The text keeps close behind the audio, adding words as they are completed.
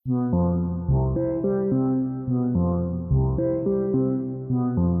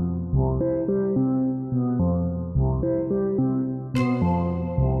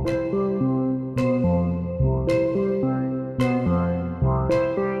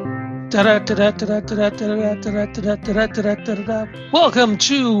Welcome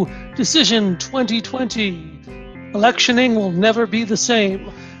to Decision 2020. Electioning will never be the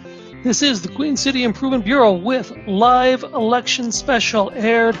same. This is the Queen City Improvement Bureau with live election special,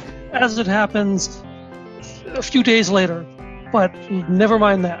 aired as it happens a few days later. But never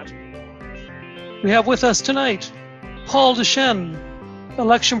mind that. We have with us tonight Paul Deschênes,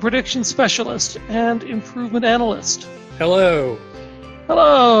 election prediction specialist and improvement analyst. Hello.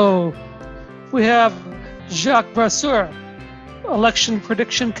 Hello. We have Jacques Brasseur, election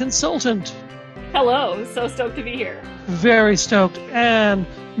prediction consultant. Hello. So stoked to be here. Very stoked. And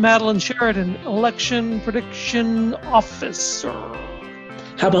Madeline Sheridan, election prediction officer.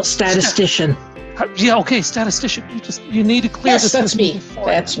 How about statistician? Yeah, okay, statistician. You need to clear this. Yes, that's me. Before.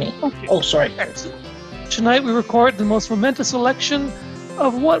 That's me. Okay. Oh, sorry. Tonight we record the most momentous election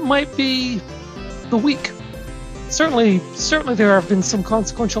of what might be the week. Certainly there have been some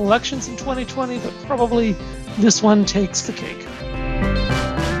consequential elections in 2020, but probably this one takes the cake.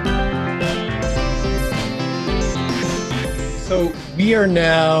 So we are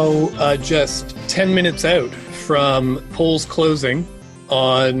now just 10 minutes out from polls closing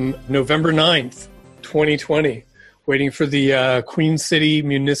on November 9th, 2020, waiting for the Queen City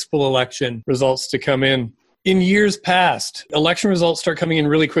municipal election results to come in. In years past, election results start coming in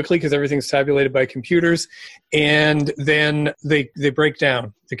really quickly because everything's tabulated by computers, and then they break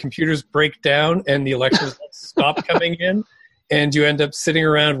down. The computers break down and the election results stop coming in, and you end up sitting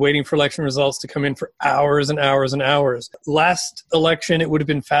around waiting for election results to come in for hours and hours and hours. Last election, it would have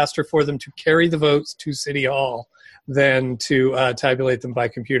been faster for them to carry the votes to City Hall than to tabulate them by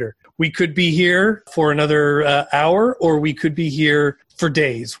computer. We could be here for another hour, or we could be here for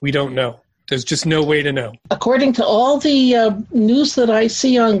days. We don't know. There's just no way to know. According to all the news that I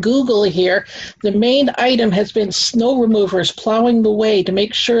see on Google here, the main item has been snow removers plowing the way to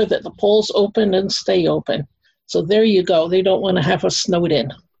make sure that the polls open and stay open. So there you go. They don't want to have us snowed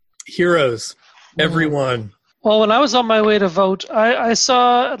in. Heroes, everyone. Well, when I was on my way to vote, I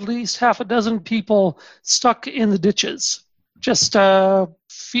saw at least half a dozen people stuck in the ditches, just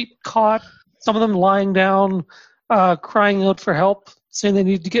feet caught, some of them lying down, crying out for help, saying they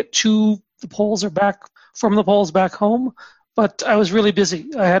need to get to the polls or back from the polls back home. But I was really busy.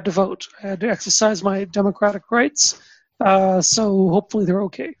 I had to vote. I had to exercise my democratic rights. So hopefully they're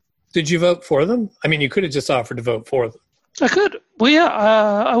okay. Did you vote for them? I mean, you could have just offered to vote for them. I could. Well, yeah.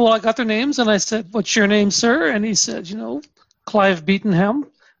 I got their names, and I said, "What's your name, sir?" And he said, Clive Beatonham.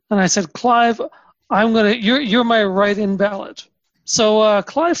 And I said, "Clive, you're my write-in ballot." So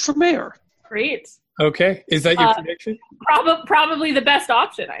Clive for mayor. Great. Okay. Is that your prediction? Probably the best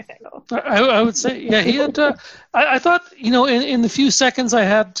option, I think. I would say, yeah. He had. I thought, in the few seconds I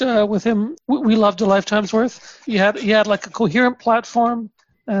had with him, we loved a lifetime's worth. He had like a coherent platform,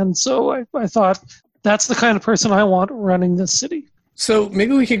 and so I thought that's the kind of person I want running this city. So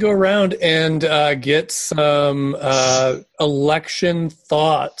maybe we could go around and get some election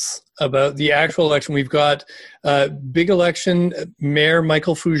thoughts about the actual election. We've got big election. Mayor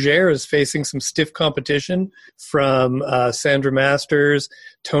Michael Fougere is facing some stiff competition from Sandra Masters,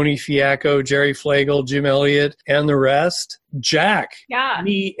 Tony Fiacco, Jerry Flegel, Jim Elliott, and the rest. Jack, yeah.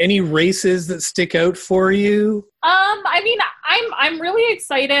 Any races that stick out for you? I mean, I'm really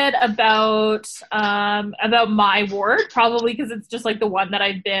excited about my ward, probably because it's just like the one that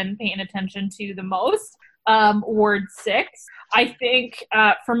I've been paying attention to the most. Ward 6. I think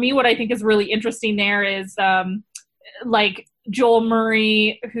for me, what I think is really interesting there is like Joel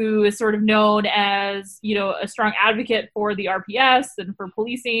Murray, who is sort of known as a strong advocate for the RPS and for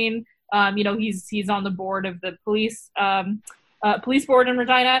policing. He's on the board of the police board in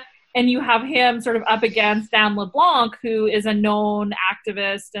Regina. And you have him sort of up against Dan LeBlanc, who is a known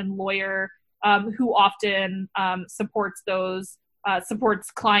activist and lawyer who often supports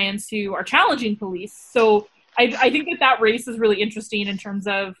clients who are challenging police. So I think that race is really interesting in terms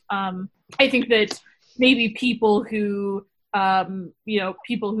of I think that maybe people who haven't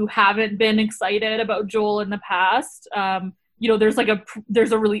been excited about Joel in the past,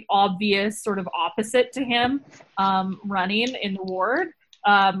 there's a really obvious sort of opposite to him running in the ward.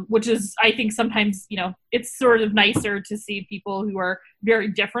 Which is, I think sometimes, it's sort of nicer to see people who are very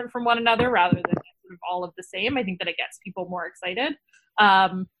different from one another rather than sort of all of the same. I think that it gets people more excited.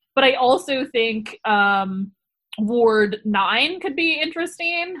 But I also think Ward 9 could be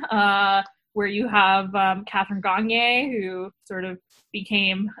interesting, where you have Catherine Gagne, who sort of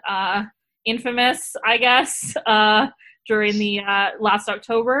became infamous, I guess, during the last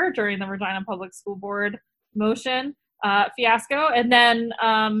October, during the Regina Public School Board motion fiasco. And then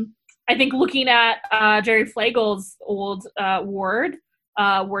I think looking at Jerry Flegel's old ward,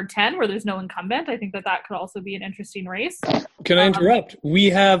 Ward 10, where there's no incumbent. I think that could also be an interesting race. Can I interrupt? We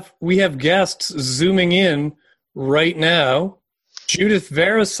have guests zooming in right now. Judith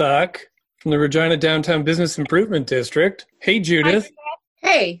Verasak from the Regina Downtown Business Improvement District. Hey, Judith.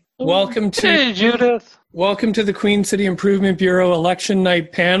 Hey. Welcome to Hey, Judith. Welcome to the Queen City Improvement Bureau election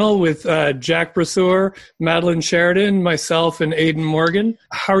night panel with Jack Brasseur, Madeline Sheridan, myself, and Aidan Morgan.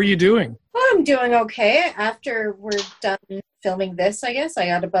 How are you doing? Well, I'm doing okay. After we're done filming this, I guess, I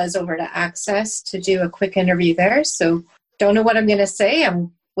got a buzz over to Access to do a quick interview there. So don't know what I'm going to say.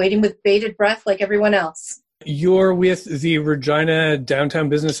 I'm waiting with bated breath like everyone else. You're with the Regina Downtown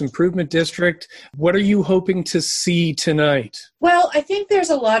Business Improvement District. What are you hoping to see tonight? Well, I think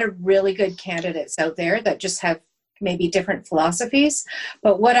there's a lot of really good candidates out there that just have maybe different philosophies.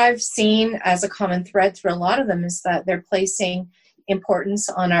 But what I've seen as a common thread through a lot of them is that they're placing importance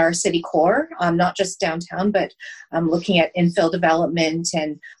on our city core, not just downtown, but looking at infill development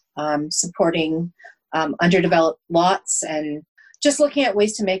and supporting underdeveloped lots and just looking at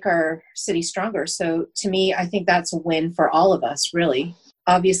ways to make our city stronger. So to me, I think that's a win for all of us, really.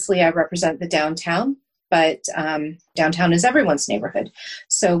 Obviously, I represent the downtown, but downtown is everyone's neighborhood.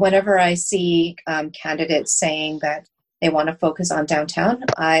 So whenever I see candidates saying that they want to focus on downtown,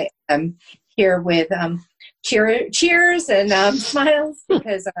 I am here with cheers and smiles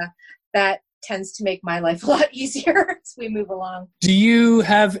because that tends to make my life a lot easier as we move along. Do you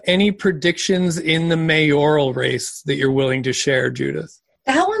have any predictions in the mayoral race that you're willing to share, Judith?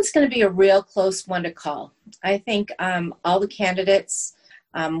 That one's going to be a real close one to call. I think all the candidates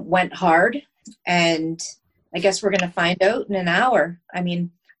went hard, and I guess we're going to find out in an hour. I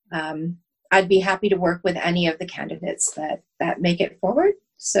mean, I'd be happy to work with any of the candidates that make it forward.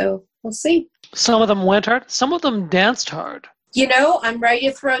 So we'll see. Some of them went hard. Some of them danced hard. You know, I'm ready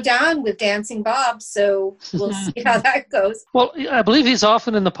to throw down with Dancing Bob, so we'll see how that goes. Well, I believe he's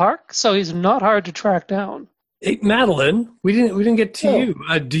often in the park, so he's not hard to track down. Hey, Madeline, we didn't get to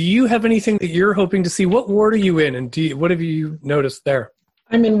you. Do you have anything that you're hoping to see? What ward are you in, and what have you noticed there?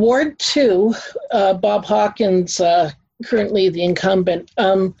 I'm in Ward 2. Bob Hawkins, currently the incumbent.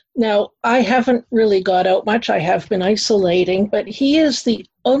 Now, I haven't really got out much. I have been isolating, but he is the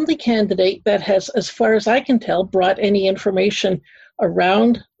only candidate that has, as far as I can tell, brought any information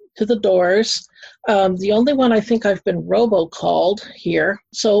around to the doors. The only one I think I've been robocalled here.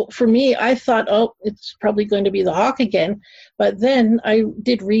 So for me, I thought, it's probably going to be the Hawk again. But then I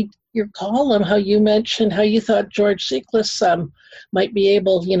did read your column, how you mentioned how you thought George Siklis might be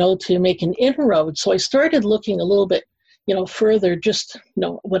able, to make an inroad. So I started looking a little bit, further, just,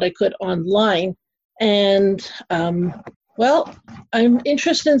 what I could online. And, well, I'm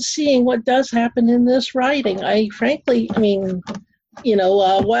interested in seeing what does happen in this riding. While I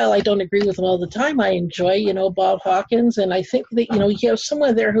don't agree with him all the time, I enjoy, Bob Hawkins. And I think that, you have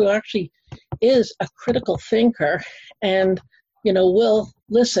someone there who actually is a critical thinker and, will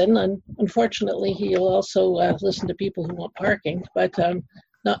listen. And unfortunately, he'll also listen to people who want parking. But,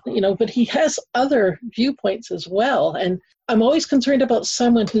 but he has other viewpoints as well. And I'm always concerned about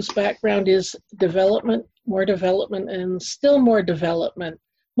someone whose background is development, more development, and still more development.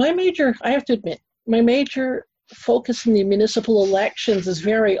 I have to admit, my major focus in the municipal elections is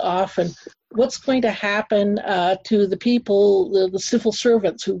very often what's going to happen to the people, the civil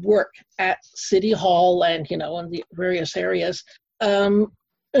servants who work at City Hall and, in the various areas.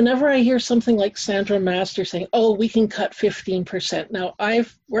 Whenever I hear something like Sandra Master saying, we can cut 15%. Now,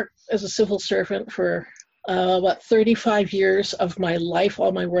 I've worked as a civil servant for about 35 years of my life,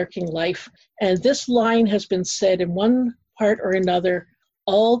 all my working life. And this line has been said in one part or another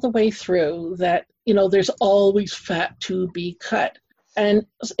all the way through that, there's always fat to be cut. And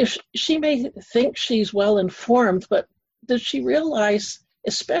if she may think she's well informed, but does she realize,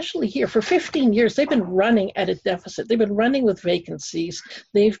 especially here, for 15 years, they've been running at a deficit. They've been running with vacancies.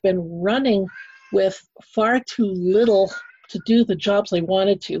 They've been running with far too little to do the jobs they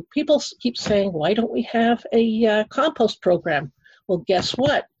wanted to. People keep saying, why don't we have a compost program? Well, guess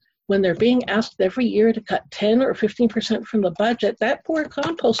what? When they're being asked every year to cut 10 or 15% from the budget, that poor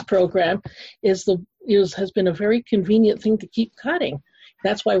compost program has been a very convenient thing to keep cutting.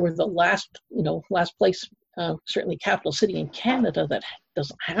 That's why we're the last place, certainly capital city in Canada that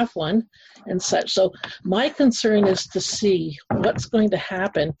doesn't have one and such. So my concern is to see what's going to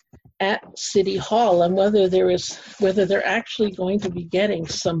happen at City Hall and whether they're actually going to be getting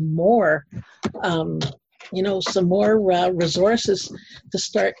some more, resources to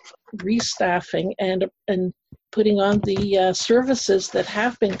start restaffing and putting on the services that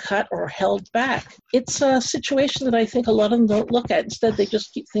have been cut or held back. It's a situation that I think a lot of them don't look at. Instead, they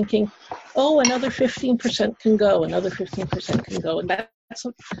just keep thinking, another 15% can go, another 15% can go. And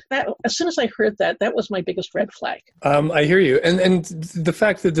As soon as I heard that, that was my biggest red flag. I hear you. And the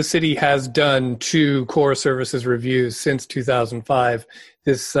fact that the city has done 2 core services reviews since 2005,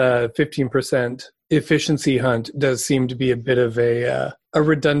 this 15% efficiency hunt does seem to be a bit of a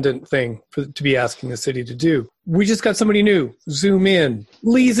redundant thing to be asking the city to do. We just got somebody new. Zoom in.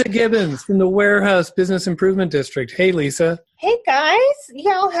 Lisa Gibbons from the Warehouse Business Improvement District. Hey, Lisa. Hey, guys.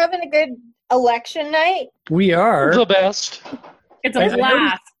 Y'all having a good election night? We are. The best. It's a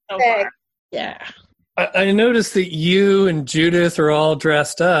blast so far. Yeah. I noticed that you and Judith are all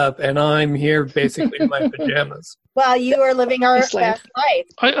dressed up, and I'm here basically in my pajamas. Well, you are living our best life.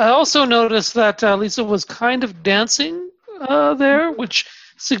 I also noticed that Lisa was kind of dancing there, which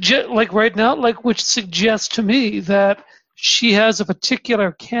which suggests to me that she has a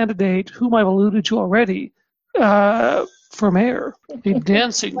particular candidate whom I've alluded to already for mayor, a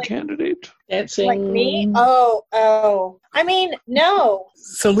dancing candidate. Dancing. Like me? Oh. I mean, no.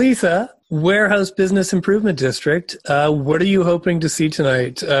 So, Lisa, Warehouse Business Improvement District, what are you hoping to see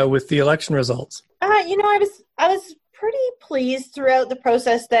tonight with the election results? I was pretty pleased throughout the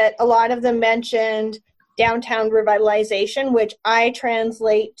process that a lot of them mentioned downtown revitalization, which I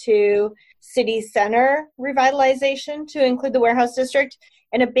translate to city center revitalization to include the Warehouse District.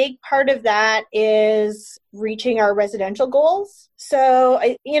 And a big part of that is reaching our residential goals. So,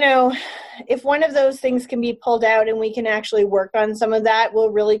 if one of those things can be pulled out and we can actually work on some of that,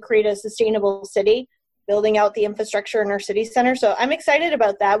 we'll really create a sustainable city, building out the infrastructure in our city center. So I'm excited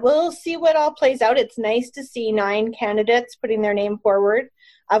about that. We'll see what all plays out. It's nice to see 9 candidates putting their name forward,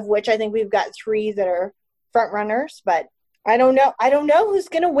 of which I think we've got 3 that are front runners, but I don't know who's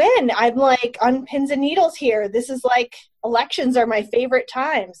going to win. I'm like on pins and needles here. This is like elections are my favorite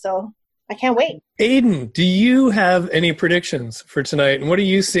time, so I can't wait. Aidan, do you have any predictions for tonight? And what are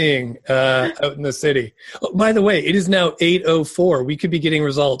you seeing out in the city? Oh, by the way, it is now 8:04. We could be getting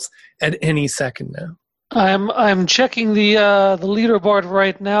results at any second now. I'm checking the leaderboard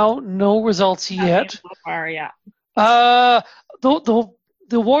right now. No results yet. So far, yeah.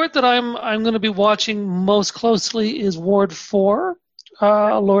 The ward that I'm going to be watching most closely is Ward 4,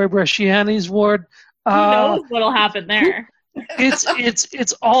 Lori Bresciani's ward. Who knows what'll happen there?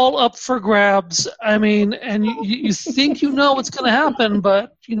 It's all up for grabs. I mean, and you think you know what's going to happen,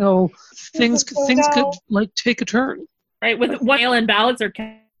 but things could like take a turn. Right, with mail-in ballots are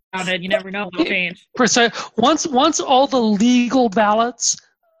counted, you never know what'll change. Precise. Once all the legal ballots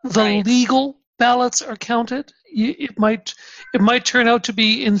are counted, it might turn out to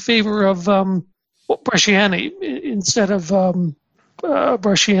be in favor of Bresciani instead of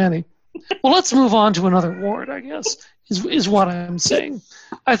Bresciani. Well, let's move on to another ward, I guess, is what I'm saying.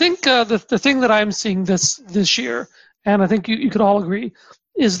 I think the thing that I'm seeing this year, and I think you could all agree,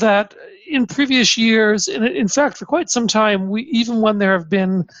 is that in previous years, and in fact for quite some time, even when there's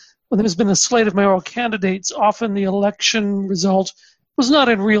been a slate of mayoral candidates, often the election result was not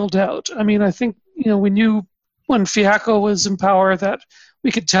in real doubt. I mean, I think we knew when Fiacco was in power that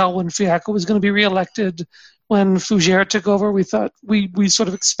we could tell when Fiacco was going to be reelected. When Fougère took over, we thought we sort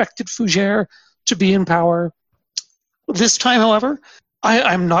of expected Fougère to be in power. This time, however,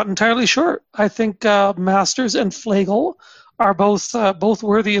 I'm not entirely sure. I think Masters and Flegel are both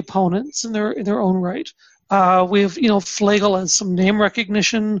worthy opponents in their own right. We have Flegel has some name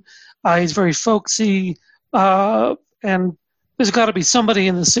recognition. He's very folksy, and there's got to be somebody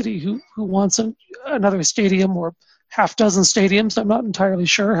in the city who wants another stadium or half dozen stadiums. I'm not entirely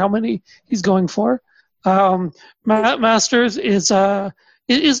sure how many he's going for. Masters is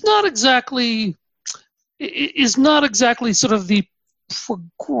not exactly sort of the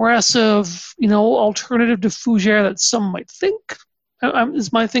progressive, alternative to Fougère that some might think.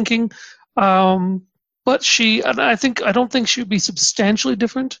 Is my thinking, but I don't think she would be substantially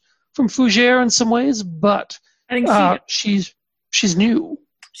different from Fougère in some ways, but I think she's new.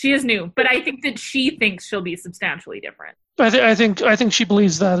 She is new, but I think that she thinks she'll be substantially different. I think she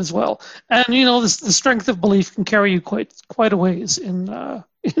believes that as well, and the strength of belief can carry you quite a ways in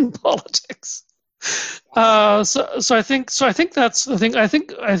politics. So I think that's the thing. I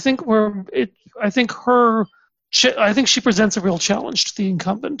think she presents a real challenge to the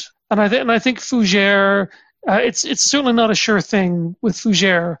incumbent, and I think Fougère. It's certainly not a sure thing with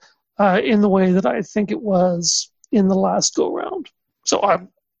Fougère in the way that I think it was in the last go round. So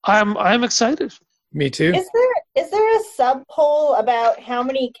I'm excited. Me too. Is there a sub poll about how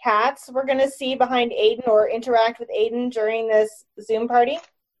many cats we're going to see behind Aidan or interact with Aidan during this Zoom party?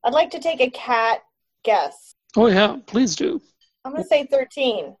 I'd like to take a cat guess. Oh yeah, please do. I'm going to say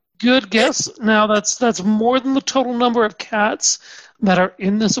 13. Good guess. Now that's more than the total number of cats that are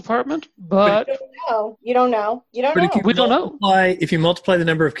in this apartment, but You don't know. But if we don't know. If you multiply the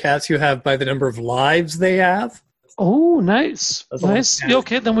number of cats you have by the number of lives they have. Oh, nice. That's Nice. all. Yeah,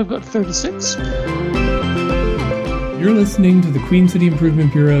 okay, then we've got 36. You're listening to the Queen City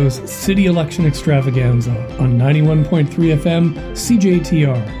Improvement Bureau's City Election Extravaganza on 91.3 FM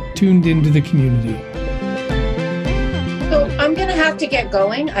CJTR, tuned into the community. So I'm going to have to get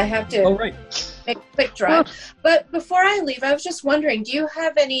going. I have to Oh, right. make a quick drive. But before I leave, I was just wondering, do you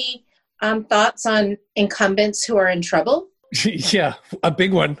have any thoughts on incumbents who are in trouble? Yeah, a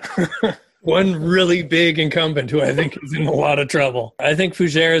big one. One really big incumbent who I think is in a lot of trouble. I think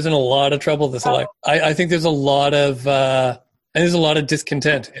Fougere is in a lot of trouble this election. I think there's a lot of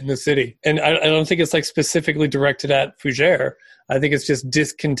discontent in the city. And I don't think it's like specifically directed at Fougere. I think it's just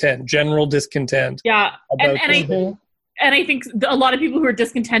discontent, general discontent. Yeah. about And I think a lot of people who are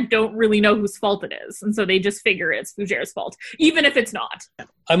discontent don't really know whose fault it is. And so they just figure it's Fougere's fault, even if it's not.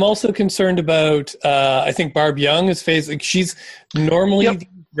 I'm also concerned about, I think Barb Young is facing, she's normally these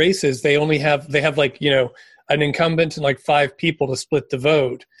races, they have like, an incumbent and like 5 people to split the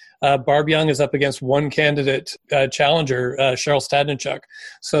vote. Barb Young is up against one candidate challenger, Cheryl Stadnichuk.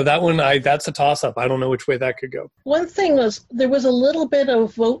 So that one, that's a toss-up. I don't know which way that could go. One thing was there was a little bit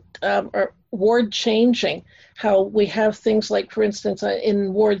of vote or ward changing. How we have things like, for instance,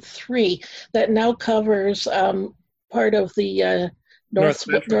 in Ward 3 that now covers part of the North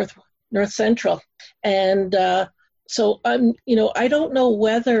Central, and so I don't know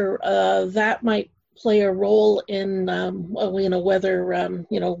whether that might play a role in whether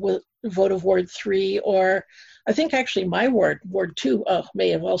with vote of Ward 3, or I think actually my Ward 2 may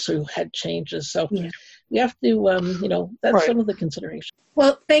have also had changes. So we have to that's Right. some of the consideration.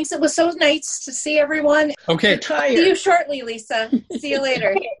 Well, thanks. It was so nice to see everyone. Okay. See you shortly, Lisa. See you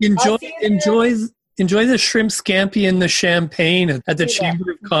later. Enjoy see the shrimp scampi and the champagne at the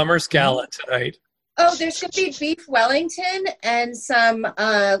Chamber of Commerce Gala tonight. Oh, there should be beef Wellington and some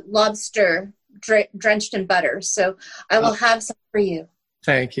lobster drenched in butter. So I will have some for you.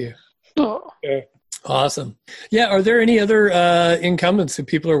 Thank you. Oh. Okay. Awesome. Yeah, are there any other incumbents that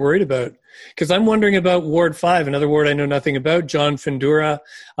people are worried about? Because I'm wondering about Ward 5, another ward I know nothing about. John Findura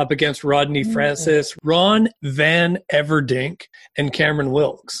up against Rodney Francis, Ron Van Everdink, and Cameron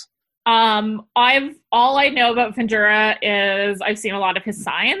Wilkes. All I know about Findura is I've seen a lot of his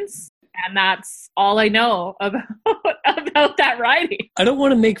signs, and that's all I know about that riding. I don't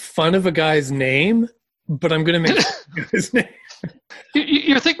want to make fun of a guy's name, but I'm going to make fun of his name.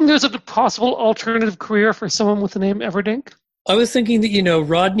 You're thinking there's a possible alternative career for someone with the name Everdink? I was thinking that,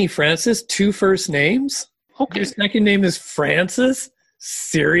 Rodney Francis, 2 first names? Okay. Your second name is Francis?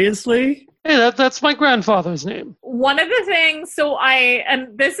 Seriously? Hey, that's my grandfather's name. One of the things,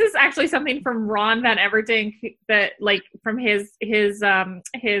 and this is actually something from Ron Van Everdink that, like, from his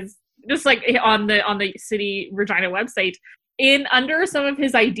just like on the City Regina website, under some of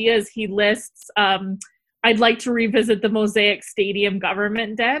his ideas, he lists, I'd like to revisit the Mosaic Stadium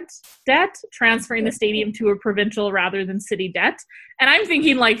government debt, transferring the stadium to a provincial rather than city debt. And I'm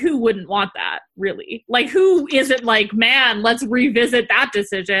thinking, like, who wouldn't want that, really? Like, who isn't like, man, let's revisit that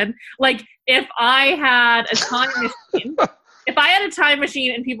decision? Like, if I had a time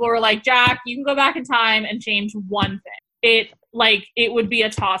machine, and people were like, Jack, you can go back in time and change one thing, it would be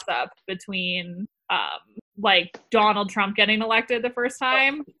a toss-up between Donald Trump getting elected the first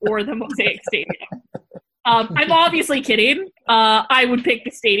time or the Mosaic Stadium. I'm obviously kidding. I would pick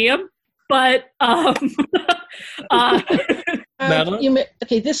the stadium, but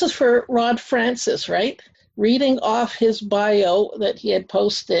this is for Rod Francis, right? Reading off his bio that he had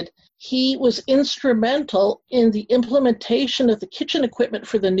posted, he was instrumental in the implementation of the kitchen equipment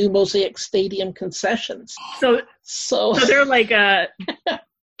for the new Mosaic Stadium concessions. So they're like a.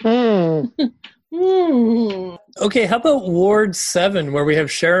 Okay, how about Ward 7, where we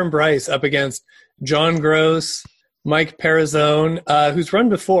have Sharon Bryce up against John Gross, Mike Perazone, who's run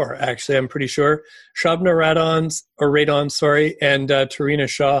before, actually, I'm pretty sure, Shabna Radon, and Tarina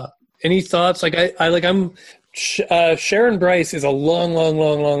Shaw. Any thoughts? Sharon Bryce is a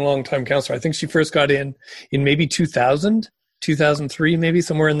long time counselor. I think she first got in maybe 2000, 2003, maybe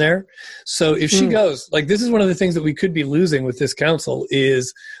somewhere in there. So if she goes, this is one of the things that we could be losing with this council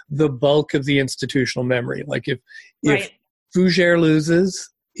is the bulk of the institutional memory. If Fougere loses,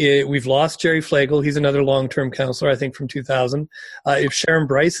 we've lost Jerry Flegel. He's another long-term counselor, I think, from 2000. If Sharon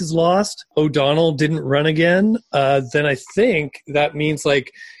Bryce is lost, O'Donnell didn't run again, then I think that means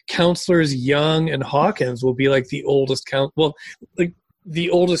councillors Young and Hawkins will be the oldest the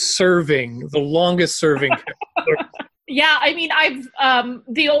longest serving counselor Yeah, I mean, I've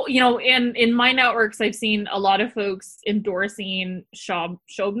in my networks, I've seen a lot of folks endorsing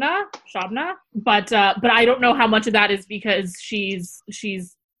Shobna, but I don't know how much of that is because she's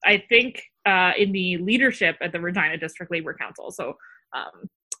I think in the leadership at the Regina District Labor Council. So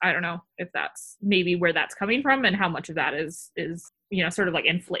I don't know if that's maybe where that's coming from and how much of that is sort of like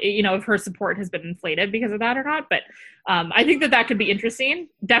inflate, if her support has been inflated because of that or not. But I think that could be interesting.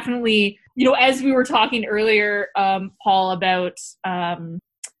 Definitely, as we were talking earlier, Paul, about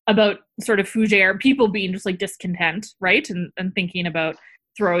sort of Fougere, people being just like discontent, right? And thinking about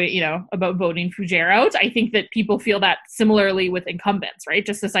about voting Fougere out. I think that people feel that similarly with incumbents, right?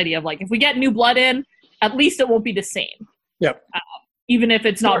 Just this idea of like, if we get new blood in, at least it won't be the same. Yep. Even if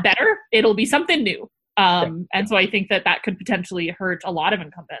it's not better, it'll be something new. And so I think that could potentially hurt a lot of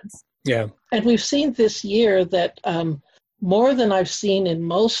incumbents. Yeah. And we've seen this year that more than I've seen in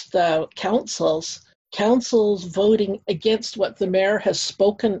most councils voting against what the mayor has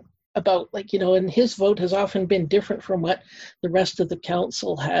spoken about, and his vote has often been different from what the rest of the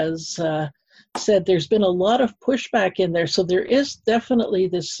council has said. There's been a lot of pushback in there. So there is definitely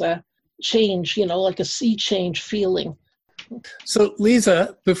this change, like a sea change feeling. So,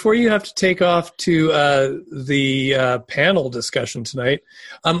 Lisa, before you have to take off to the panel discussion tonight,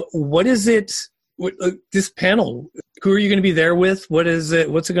 what is it, this panel, who are you going to be there with? What is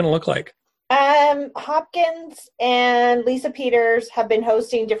it? What's it going to look like? Hopkins and Lisa Peters have been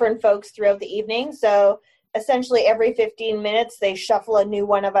hosting different folks throughout the evening. So essentially every 15 minutes, they shuffle a new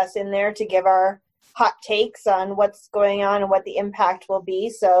one of us in there to give our hot takes on what's going on and what the impact will be.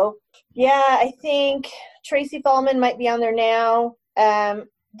 So yeah, I think Tracy Fallman might be on there now.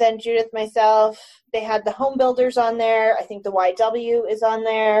 Then Judith, myself, they had the home builders on there. I think the YW is on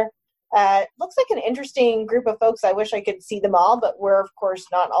there. Looks like an interesting group of folks. I wish I could see them all, but we're, of course,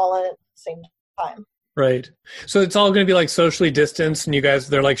 not all in at the same time. Right. So it's all going to be like socially distanced, and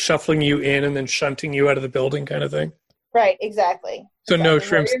they're like shuffling you in and then shunting you out of the building kind of thing? Right, exactly. So no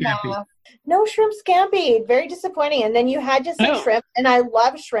shrimp scampi. No shrimp scampi. Very disappointing. And then you had to say shrimp, and I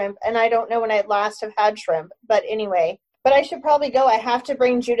love shrimp, and I don't know when I last have had shrimp. But anyway, but I should probably go. I have to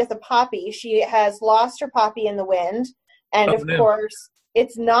bring Judith a poppy. She has lost her poppy in the wind. And of course,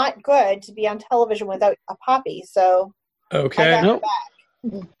 it's not good to be on television without a poppy. So okay. I got her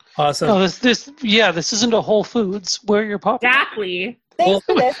back. Awesome. No, this isn't a Whole Foods. Where your poppy? Exactly. Thanks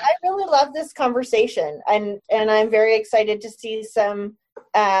for this. I really love this conversation, and I'm very excited to see some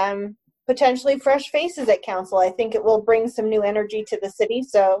potentially fresh faces at council. I think it will bring some new energy to the city.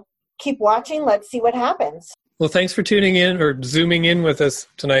 So keep watching. Let's see what happens. Well, thanks for tuning in or zooming in with us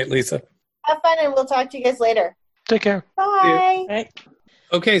tonight, Lisa. Have fun, and we'll talk to you guys later. Take care. Bye. Right.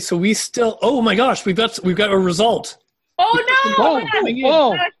 Okay, so oh my gosh, we've got a result. Oh no!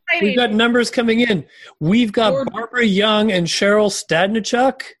 Whoa. We've got numbers coming in. We've got Barbara Young and Cheryl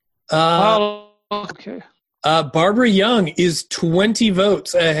Stadnichuk. Okay. Barbara Young is 20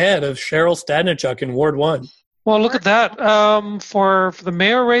 votes ahead of Cheryl Stadnichuk in Ward 1. Well, look at that. For the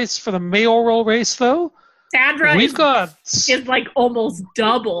mayoral race, though, Sandra is like almost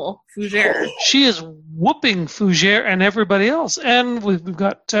double Fougere. She is whooping Fougere and everybody else. And we've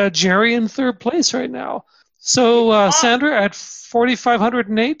got Jerry in third place right now. So Sandra at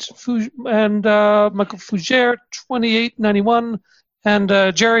 4,508, and Michael Fougere 2,891, and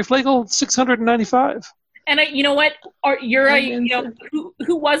Jerry Flegel 695. And you know what?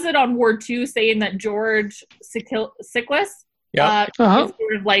 Who was it on Ward 2 saying that George Siklis is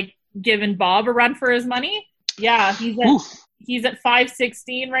sort of like giving Bob a run for his money? Yeah, he's at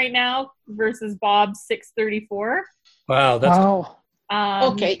 516 right now versus Bob's 634. Wow,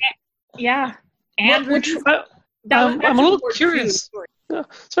 Okay. Yeah. And I'm a little curious. So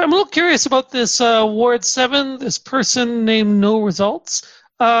I'm a little curious about this Ward 7, this person named No Results.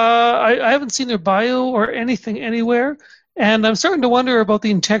 I haven't seen their bio or anything anywhere, and I'm starting to wonder about the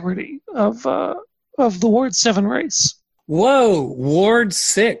integrity of the Ward 7 race. Whoa, Ward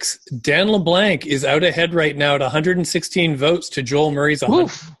 6. Dan LeBlanc is out ahead right now at 116 votes to Joel Murray's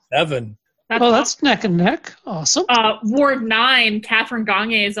 107. That's neck and neck. Awesome. Ward 9, Catherine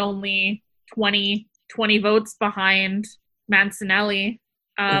Gagne is only 20 votes behind Mancinelli,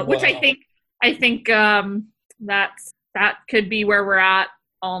 which I think that could be where we're at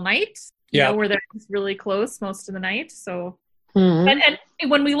all night. Where they're just really close most of the night. So, and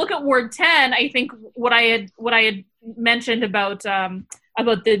when we look at Ward 10, I think what I had mentioned about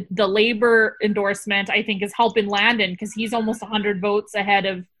the labor endorsement, I think is helping Landon because he's almost 100 votes ahead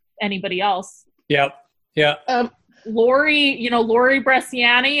of anybody else. Yep. Yeah. Lori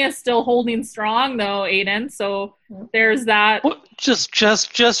Bresciani is still holding strong though, Aiden. So there's that. Well,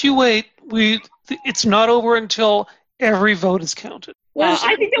 just you wait. It's not over until every vote is counted.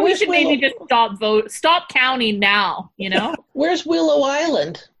 I think that we should maybe just stop counting now, you know? Where's Willow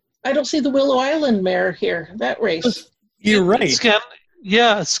Island? I don't see the Willow Island mayor here, that race. You're right.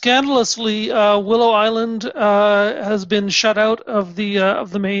 Scandalously, Willow Island has been shut out of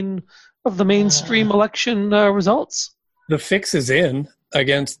the mainstream election results. The fix is in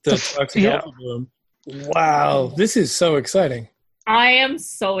against the toxic alpha bloom. Wow, this is so exciting. I am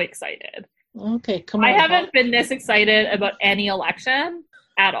so excited. Okay, come on. I haven't been this excited about any election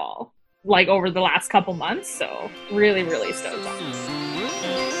at all, like over the last couple months, so really, really stoked on it.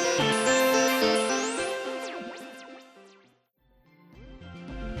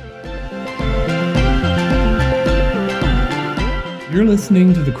 You're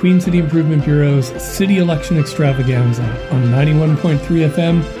listening to the Queen City Improvement Bureau's City Election Extravaganza on 91.3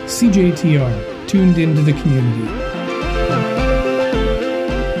 FM CJTR, tuned into the community.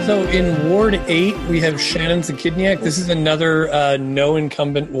 So in Ward 8, we have Shannon Zakidniak. This is another no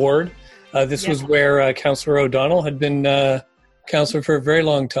incumbent ward. This was where Councillor O'Donnell had been councillor for a very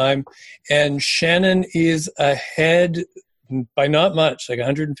long time. And Shannon is ahead by not much, like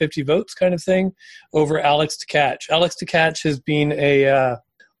 150 votes kind of thing, over Alex Tkach. Alex Tkach has been a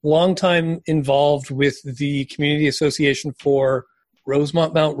long time involved with the Community Association for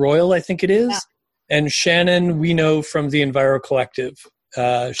Rosemont Mount Royal, I think it is. Yeah. And Shannon, we know from the Enviro Collective.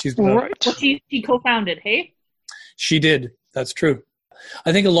 She's been right. Well, she co-founded, hey? She did. That's true.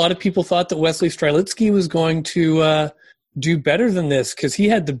 I think a lot of people thought that Wesley Strelitsky was going to do better than this because he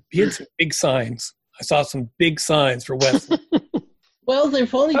had some big signs. I saw some big signs for Wesley. Well,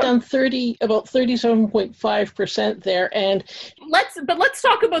 they've only done about 37.5% there, and let's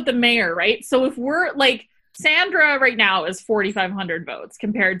talk about the mayor, right? So if we're like Sandra right now is 4,500 votes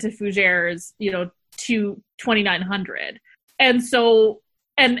compared to Fougere's, 2,900, and so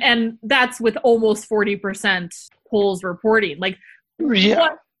and that's with almost 40% polls reporting. Like,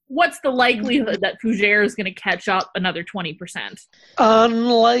 what's the likelihood that Fougere is going to catch up another 20%?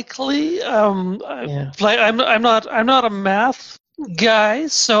 Unlikely. I'm not a math guy,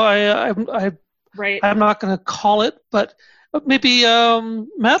 so I'm not going to call it. But maybe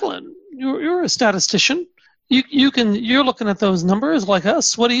Madeline, you're a statistician. You're looking at those numbers like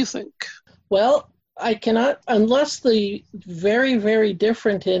us. What do you think? Well, I cannot, unless the very, very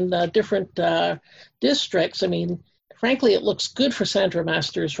different in different districts. I mean, frankly, it looks good for Sandra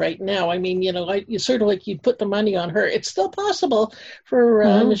Masters right now. I mean, you sort of like you'd put the money on her. It's still possible for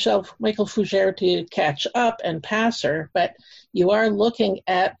Michael Fougere to catch up and pass her, but you are looking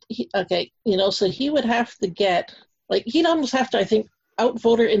at, so he would have to get, like, he'd almost have to, I think,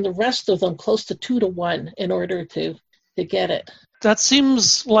 outvote her in the rest of them close to 2-1 in order to get it. That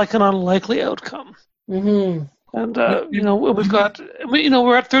seems like an unlikely outcome. Mm-hmm. And, we've got,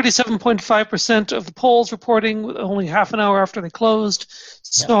 we're at 37.5% of the polls reporting only half an hour after they closed.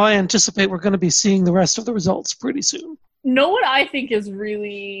 So I anticipate we're going to be seeing the rest of the results pretty soon. What I think is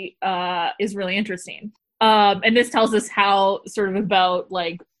really interesting. And this tells us how sort of about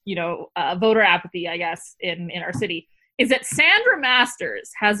voter apathy, I guess, in our city, is that Sandra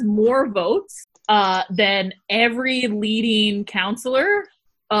Masters has more votes than every leading councillor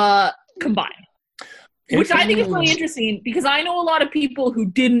combined. Which I think is really interesting because I know a lot of people who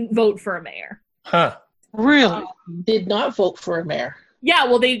didn't vote for a mayor. Huh. Really? Did not vote for a mayor. Yeah,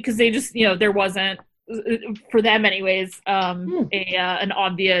 well, because they just, there wasn't, for them anyways, an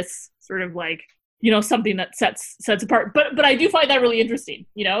obvious sort of like, something that sets apart. But I do find that really interesting,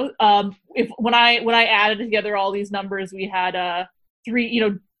 if when I added together all these numbers, we had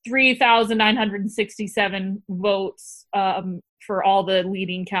 3,967 votes for all the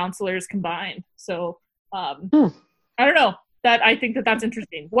leading councillors combined. So I don't know. I think that's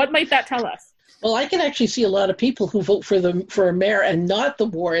interesting. What might that tell us? Well, I can actually see a lot of people who vote for a mayor and not the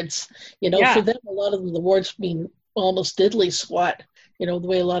wards. For them, a lot of the wards mean almost diddly squat. The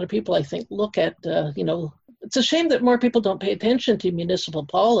way a lot of people, I think, look at, it's a shame that more people don't pay attention to municipal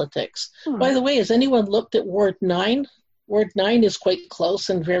politics. By the way, has anyone looked at Ward 9? Ward 9 is quite close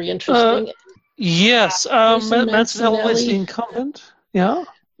and very interesting. Yes, Mancinelli is the incumbent. Yeah.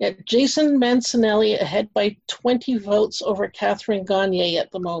 Yeah, Jason Mancinelli ahead by 20 votes over Catherine Gagne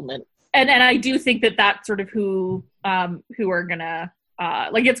at the moment. And I do think that that's sort of who are gonna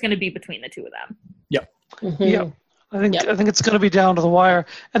it's gonna be between the two of them. Yep. Mm-hmm. Yep. I think it's going to be down to the wire,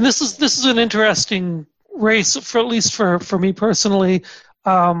 and this is an interesting race at least for me personally.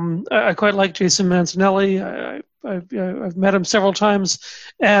 I quite like Jason Mancinelli. I've met him several times,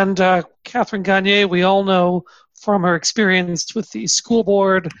 and Catherine Gagne, we all know from her experience with the school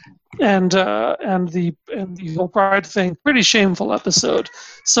board and the whole Pride thing, pretty shameful episode.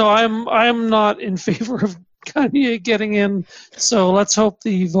 So I'm not in favor of Gagne getting in. So let's hope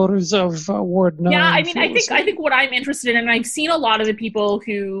the voters of Ward 9. Yeah, I mean, I think what I'm interested in, and I've seen a lot of the people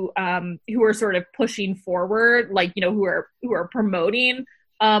who are sort of pushing forward, like, you know, who are promoting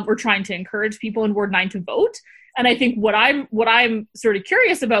or trying to encourage people in Ward 9 to vote. And I think what I'm sort of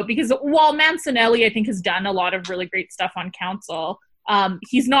curious about, because while Mancinelli, I think, has done a lot of really great stuff on council,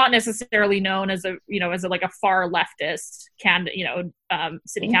 he's not necessarily known as a far leftist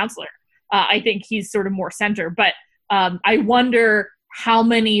city councillor. I think he's sort of more center, but I wonder how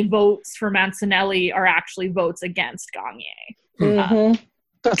many votes for Mancinelli are actually votes against Gagne.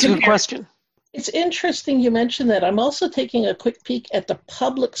 That's a good question. It's interesting you mentioned that. I'm also taking a quick peek at the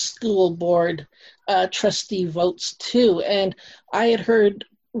public school board trustee votes too, and I had heard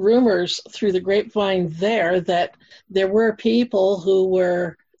rumors through the grapevine there that there were people who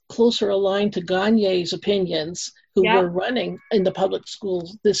were closer aligned to Gagne's opinions who were running in the public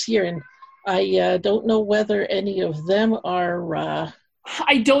schools this year, and I don't know whether any of them are.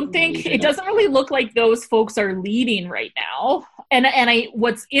 I don't think it doesn't really look like those folks are leading right now. And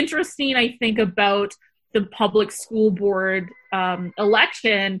what's interesting, I think, about the public school board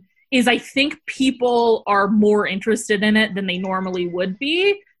election is I think people are more interested in it than they normally would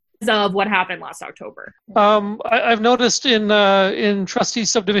be because of what happened last October. I've noticed in Trustee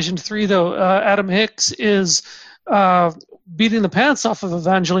Subdivision 3, though, Adam Hicks is beating the pants off of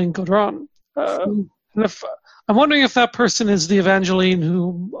Evangeline Gaudron. And I'm wondering if that person is the Evangeline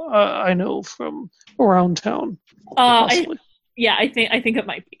who I know from around town. I think it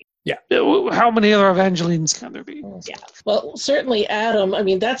might be. Yeah. How many other Evangelines can there be? Yeah. Well, certainly Adam. I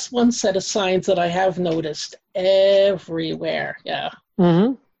mean, that's one set of signs that I have noticed everywhere. Yeah.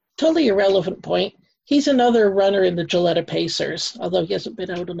 Mm-hmm. Totally irrelevant point. He's another runner in the Gilletta Pacers, although he hasn't been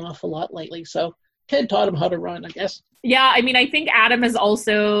out an awful lot lately. So Ted taught him how to run, I guess. Yeah, I mean, I think Adam is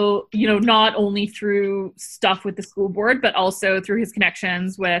also, not only through stuff with the school board, but also through his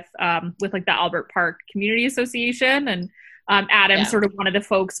connections with like the Albert Park Community Association. And Adam's sort of one of the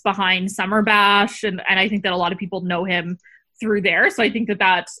folks behind Summer Bash. And I think that a lot of people know him through there. So I think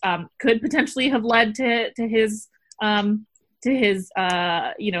that could potentially have led to his 86%, his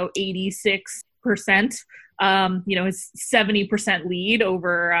 70% lead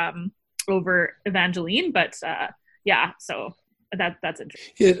over Evangeline. But so that's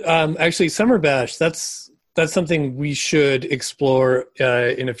interesting. Actually, Summer Bash, that's something we should explore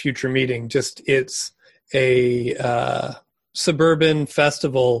in a future meeting. Just it's a suburban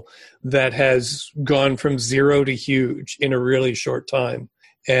festival that has gone from zero to huge in a really short time,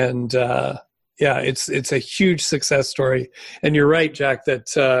 and it's a huge success story. And you're right, Jack,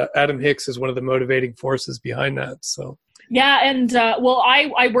 that Adam Hicks is one of the motivating forces behind that. So. Yeah, and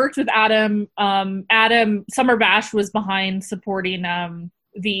I worked with Adam. Adam Summer Bash was behind supporting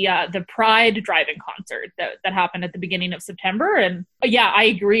the Pride driving concert that happened at the beginning of September. And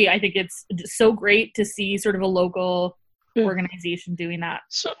I agree. I think it's so great to see sort of a local organization doing that.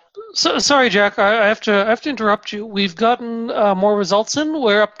 So sorry, Jack. I have to interrupt you. We've gotten more results in.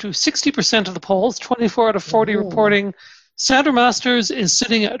 We're up to 60% of the polls, 24 out of 40 reporting. Sandra Masters is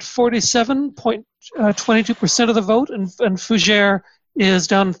sitting at 47.22% of the vote, and Fougere is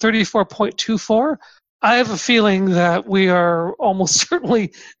down 34.24%. I have a feeling that we are almost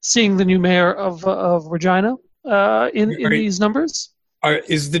certainly seeing the new mayor of Regina in these numbers.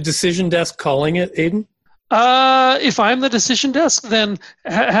 Is the decision desk calling it, Aidan? If I'm the decision desk, then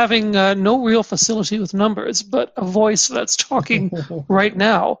having no real facility with numbers, but a voice that's talking right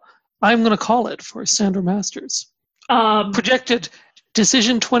now, I'm going to call it for Sandra Masters. Projected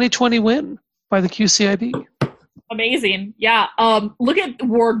decision 2020 win by the QCIB. Amazing. Yeah. Look at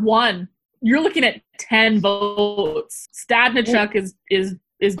Ward 1. You're looking at 10 votes. Stadnichuk is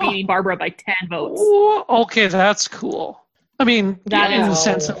beating Barbara by 10 votes. Ooh, okay, that's cool. I mean, that in the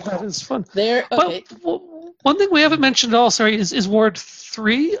sense of that is fun. Okay. Well, one thing we haven't mentioned at all, is Ward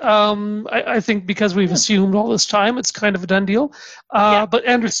 3. I think because we've assumed all this time, it's kind of a done deal. But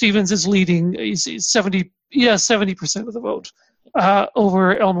Andrew Stevens is leading. He's 70% of the vote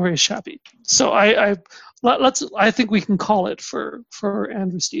over Elmarie Shappy. So I think we can call it for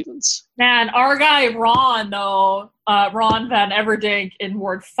Andrew Stevens. Man, our guy Ron though, Ron Van Everdink in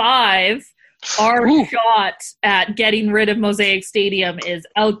Ward 5. Our shot at getting rid of Mosaic Stadium is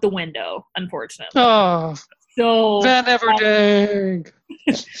out the window, unfortunately. Oh, so Van Everdink.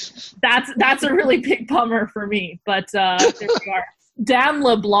 That's a really big bummer for me, but there we are. Dan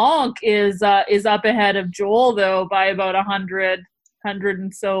LeBlanc is up ahead of Joel though by about 100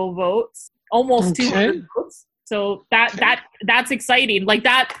 and so votes, almost 200 votes. So that's exciting. Like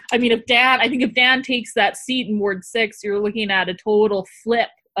that. I mean, if Dan takes that seat in Ward 6, you're looking at a total flip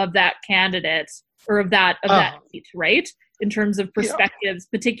of that candidate or of that seat, right? In terms of perspectives,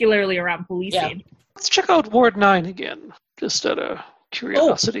 particularly around policing. Yeah. Let's check out Ward 9 again, just out of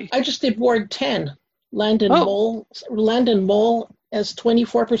curiosity. I just did Ward 10. Landon Mole has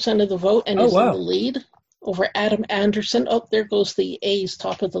 24% of the vote and is in the lead over Adam Anderson. Oh, there goes the A's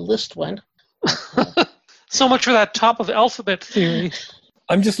top of the list one. So much for that top of alphabet theory.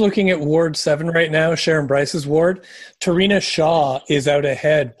 I'm just looking at Ward 7 right now, Sharon Bryce's ward. Tarina Shaw is out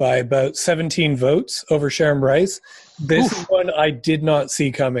ahead by about 17 votes over Sharon Bryce. This is one I did not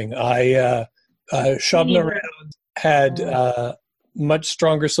see coming. Shabna Reynolds had much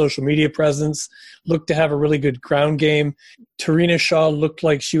stronger social media presence, looked to have a really good ground game. Tarina Shaw looked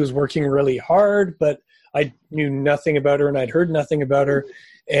like she was working really hard, but I knew nothing about her and I'd heard nothing about her.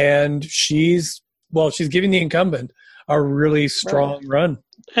 And she's giving the incumbent a really strong run.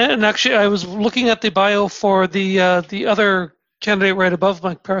 And actually, I was looking at the bio for the other candidate right above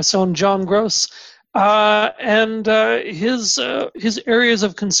Mike Parasone, John Gross, and his areas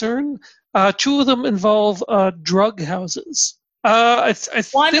of concern. Two of them involve drug houses. One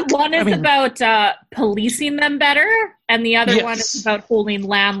is about policing them better, and the other one is about holding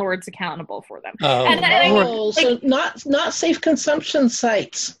landlords accountable for them. So not safe consumption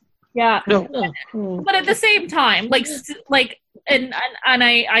sites. Yeah, no. But at the same time, and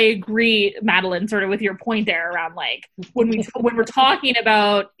I agree, Madeline, sort of with your point there around like when we're talking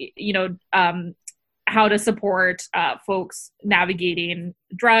about how to support folks navigating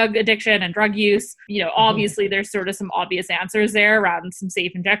drug addiction and drug use. Obviously there's sort of some obvious answers there around some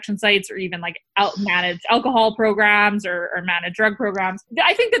safe injection sites or even like managed alcohol programs or managed drug programs.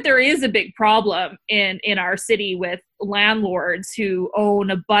 I think that there is a big problem in our city with landlords who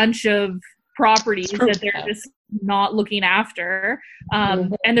own a bunch of properties that they're just not looking after.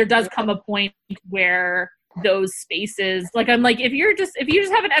 And there does come a point where those spaces, I'm like, if you just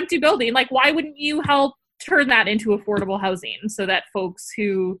have an empty building, like why wouldn't you help turn that into affordable housing so that folks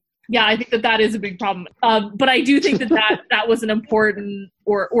who I think that is a big problem. But I do think that was an important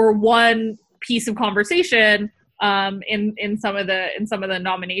or one piece of conversation in some of the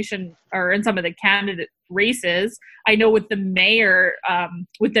nomination or in some of the candidate races. I know with the mayor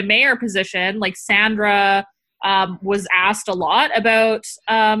position, like Sandra was asked a lot about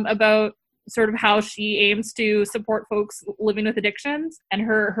sort of how she aims to support folks living with addictions, and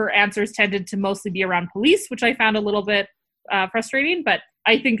her answers tended to mostly be around police, which I found a little bit frustrating. But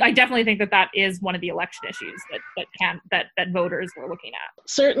I definitely think that is one of the election issues that voters were looking at.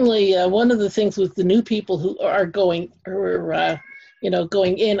 Certainly, one of the things with the new people who are going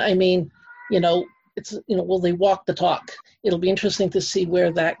in. I mean, it's will they walk the talk? It'll be interesting to see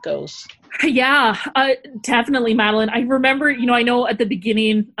where that goes. Yeah, definitely, Madeline. I remember, I know at the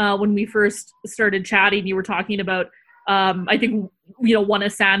beginning when we first started chatting, you were talking about, I think, one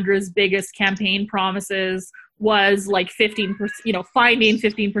of Sandra's biggest campaign promises was like 15%, finding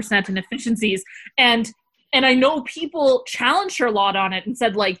 15% in efficiencies. And I know people challenged her a lot on it and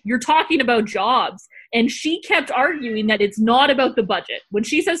said, like, you're talking about jobs. And she kept arguing that it's not about the budget. When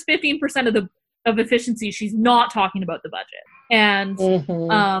she says 15% of efficiency, she's not talking about the budget. And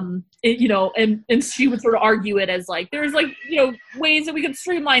and she would sort of argue it as like there's like ways that we could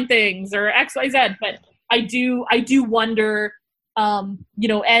streamline things or X, Y, Z. But I do wonder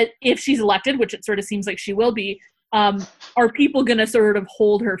if she's elected, which it sort of seems like she will be, are people going to sort of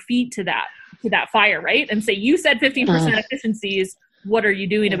hold her feet to that fire, right? And say, you said 15% efficiencies, what are you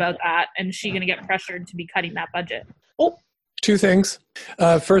doing about that? And is she going to get pressured to be cutting that budget? Two things.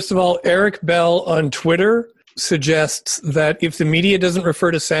 First of all, Eric Bell on Twitter suggests that if the media doesn't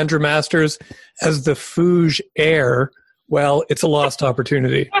refer to Sandra Masters as the Fouge heir, well, it's a lost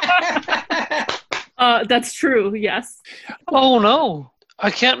opportunity. That's true, yes. Oh, no.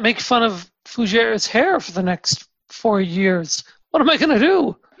 I can't make fun of Fouge's hair for the next 4 years. What am I going to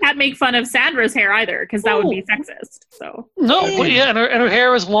do? Can't make fun of Sandra's hair either, because that would be sexist. So no, but and her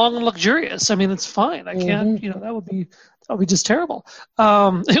hair is long and luxurious. I mean, it's fine. I can't. That would be just terrible.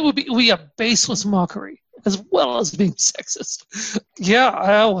 It would be a baseless mockery as well as being sexist. Yeah.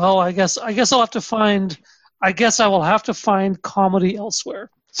 I guess I'll have to find. I guess I will have to find comedy elsewhere.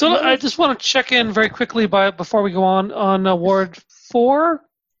 So I just want to check in very quickly before we go on Ward 4.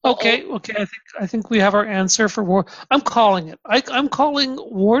 Okay. I think we have our answer for Ward. I'm calling it. I'm calling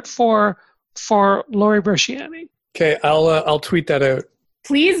Ward 4 for Lori Bresciani. Okay, I'll tweet that out.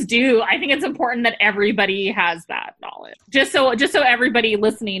 Please do. I think it's important that everybody has that knowledge. Just so everybody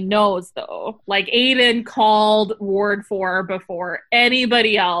listening knows, though. Like Aiden called Ward 4 before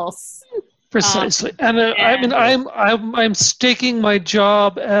anybody else. Precisely. I'm staking my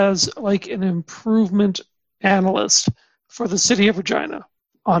job as like an improvement analyst for the city of Regina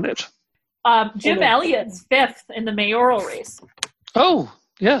on it. Jim Elliott's 5th in the mayoral race. Oh,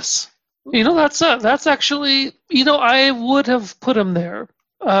 yes. That's actually, I would have put him there.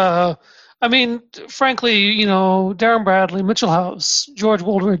 Frankly, Darren Bradley, Mitchell House, George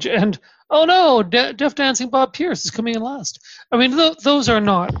Woolridge, and Deaf Dancing Bob Pierce is coming in last. Those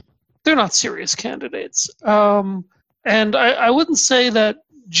are they're not serious candidates. And I wouldn't say that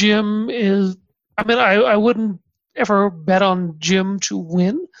Jim is, I wouldn't ever bet on Jim to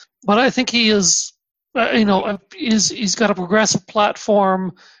win, but I think he is, he's got a progressive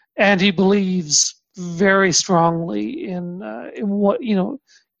platform, and he believes very strongly in what,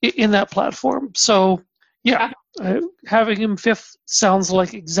 in that platform. So, yeah, having him 5th sounds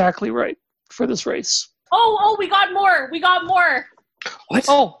like exactly right for this race. Oh, we got more. What?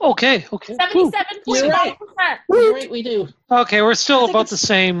 Oh, okay. 77.5%. You're right, we do. Okay, we're still about the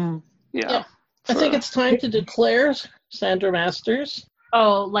same. Yeah. I think it's time to declare Sandra Masters.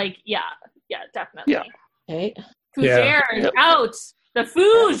 Oh, definitely. Yeah. Okay. Fougere is out. The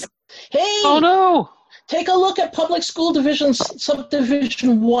Fouge. Hey! Oh, no! Take a look at Public School Division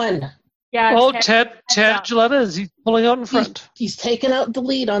Subdivision 1. Yeah. Oh, Ted Gilletta, is he pulling out in front? He's taken out the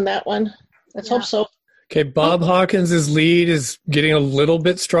lead on that one. Let's hope so. Okay, Bob Hawkins' lead is getting a little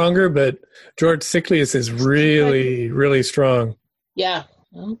bit stronger, but George Siklius is really, really strong. Yeah.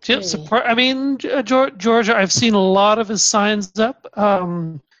 Okay. George, I've seen a lot of his signs up. I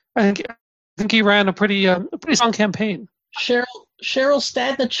think he ran a pretty strong campaign. Cheryl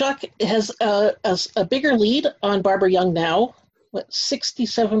Stadnichuk has a bigger lead on Barbara Young now.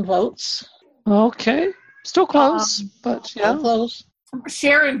 67 votes. Okay, still close, but yeah, close.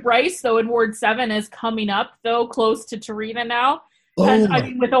 Sharon Bryce, though, in Ward 7 is coming up, though, close to Tarina now.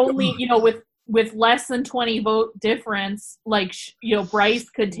 With only, with less than 20 vote difference, Bryce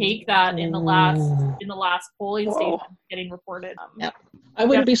could take that in the last polling station getting reported. I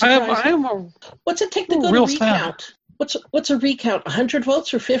wouldn't be surprised. What's it take to go to recount? What's a recount? 100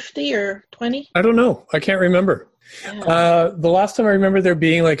 votes or 50 or 20? I don't know. I can't remember. Yeah. The last time I remember there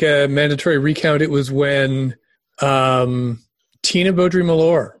being a mandatory recount, it was when Tina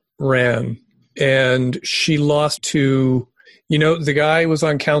Beaudry-Mallour ran, and she lost to, the guy was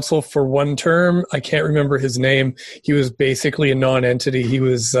on council for one term. I can't remember his name. He was basically a non-entity. He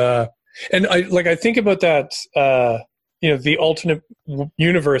was, and I think about that, the alternate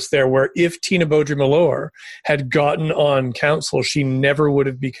universe there, where if Tina Beaudry-Mallour had gotten on council, she never would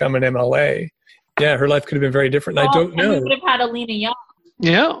have become an MLA. Yeah, her life could have been very different. I don't know. We would have had Alina Young.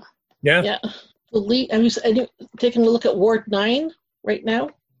 Yeah. I'm taking a look at Ward 9 right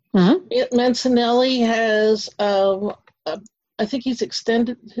now. Mm-hmm. Mancinelli has, I think he's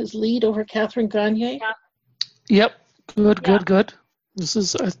extended his lead over Catherine Gagne. Yep. Good. This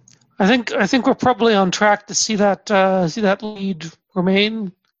is, I think we're probably on track to see that lead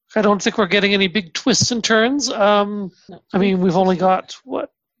remain. I don't think we're getting any big twists and turns. We've only got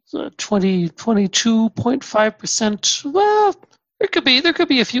 22.5%. Well, there could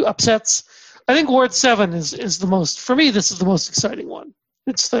be a few upsets. I think Ward 7 is the most, for me, this is the most exciting one.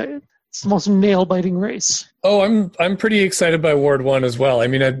 It's the most nail-biting race. Oh, I'm pretty excited by Ward 1 as well.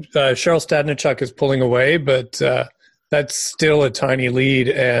 Cheryl Stadnichuk is pulling away, but that's still a tiny lead,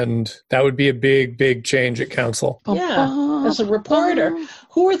 and that would be a big, big change at council. Yeah, as a reporter,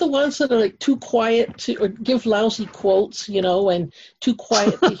 who are the ones that are too quiet to or give lousy quotes, and too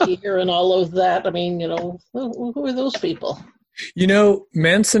quiet to hear and all of that? Who are those people?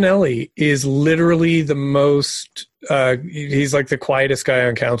 Mancinelli is literally the most, he's the quietest guy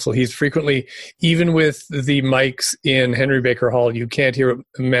on council. He's frequently, even with the mics in Henry Baker Hall, you can't hear what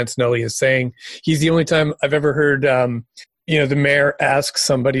Mancinelli is saying. He's the only time I've ever heard, the mayor ask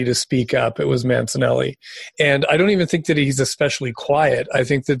somebody to speak up. It was Mancinelli. And I don't even think that he's especially quiet. I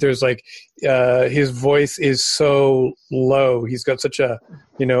think that there's his voice is so low. He's got such a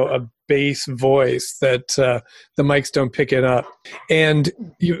bass voice that the mics don't pick it up. And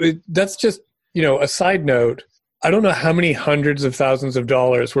that's just, a side note. I don't know how many hundreds of thousands of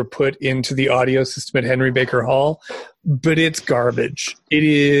dollars were put into the audio system at Henry Baker Hall, but it's garbage. It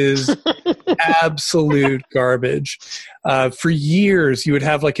is absolute garbage. For years, you would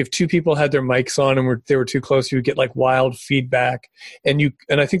have if two people had their mics on and they were too close, you would get wild feedback. And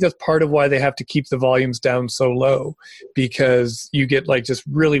I think that's part of why they have to keep the volumes down so low, because you get just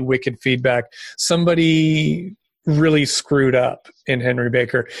really wicked feedback. Somebody really screwed up in Henry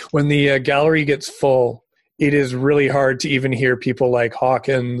Baker. When the gallery gets full, it is really hard to even hear people like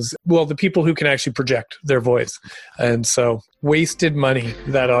Hawkins, the people who can actually project their voice. And so, wasted money,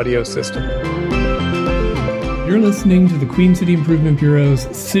 that audio system. You're listening to the Queen City Improvement Bureau's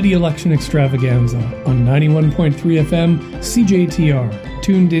City Election Extravaganza on 91.3 FM CJTR,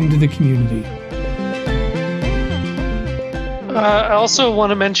 tuned into the community. I also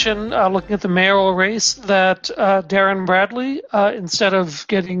want to mention, looking at the mayoral race, that Darren Bradley, instead of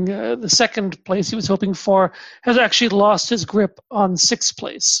getting the second place he was hoping for, has actually lost his grip on sixth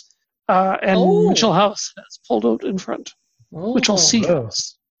place. And Mitchell House has pulled out in front. Mitchell C.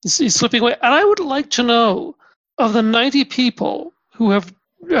 House. He's slipping away. And I would like to know, of the 90 people who have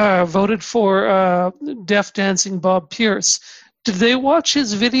voted for Deaf Dancing Bob Pierce, did they watch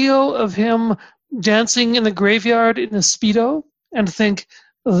his video of him dancing in the graveyard in a Speedo and think,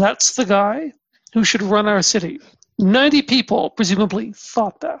 that's the guy who should run our city? 90 people presumably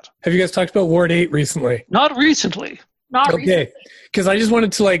thought that. Have you guys talked about Ward 8 recently? Not recently. Okay, because I just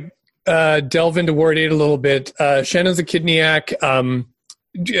wanted to delve into Ward 8 a little bit. Shannon Zakidniak,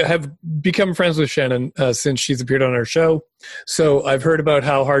 have become friends with Shannon since she's appeared on our show. So I've heard about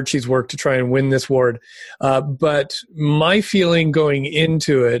how hard she's worked to try and win this ward. But my feeling going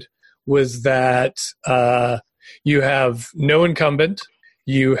into it was that you have no incumbent,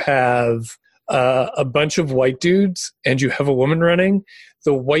 you have a bunch of white dudes, and you have a woman running.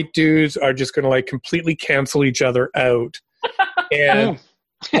 The white dudes are just going to completely cancel each other out. And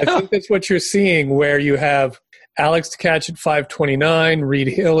I think that's what you're seeing, where you have Alex Tkach at 529, Reed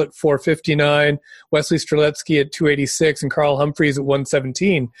Hill at 459, Wesley Streletsky at 286, and Carl Humphreys at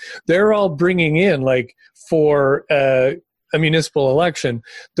 117. They're all bringing in, for a municipal election,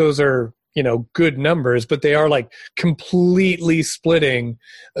 those are, good numbers, but they are completely splitting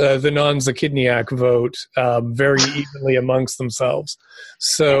the non-Zakidniak vote very evenly amongst themselves.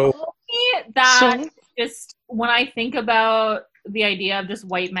 So just when I think about the idea of just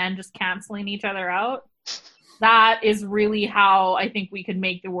white men just canceling each other out, that is really how I think we could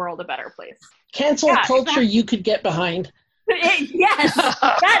make the world a better place. Cancel culture you could get behind. Yes,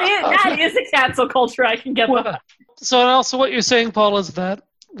 that is a cancel culture I can get behind. So and also what you're saying, Paul, is that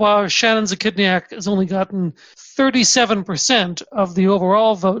while Shannon Zakidniak has only gotten 37% of the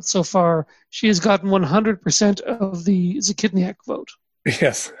overall vote so far, she has gotten 100% of the Zakidniak vote.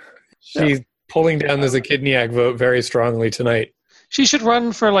 Yes. She's pulling down the Zakidniak vote very strongly tonight. She should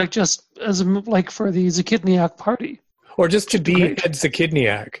run for just as for the Zakidniak party, or just to be Head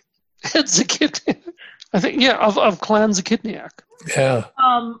Zakidniak. Head Zakidniak, I think. Yeah, of Clan Zakidniak. Yeah.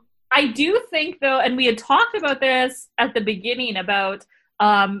 I do think though, and we had talked about this at the beginning about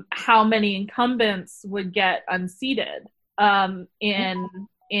how many incumbents would get unseated in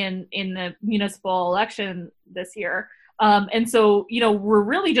the municipal election this year, and so we're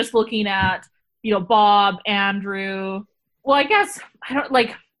really just looking at Bob, Andrew. Well, I guess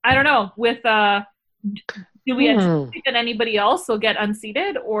I don't know. With do we anticipate that anybody else will get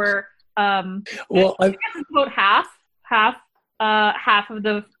unseated, or I guess it's about half of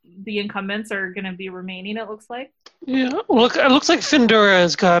the incumbents are going to be remaining. It looks like. Yeah, well, it looks like Findura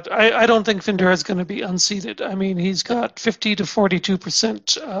has got. I don't think Findura is going to be unseated. I mean, he's got 50 to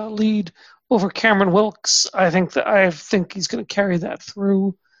 42% lead over Cameron Wilkes. I think he's going to carry that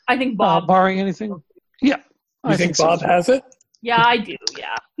through. I think Bob, barring anything. Yeah. You think Bob has it? Yeah, I do.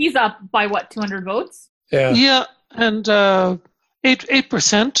 Yeah, he's up by 200 votes. Yeah. Yeah, and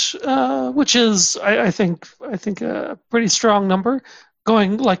 8%, which is I think a pretty strong number.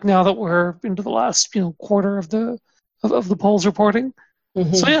 Going now that we're into the last quarter of the polls reporting.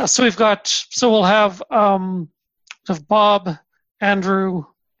 Mm-hmm. So we'll have Bob, Andrew,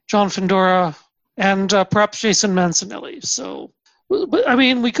 John Findura, and perhaps Jason Mancinelli. So, but I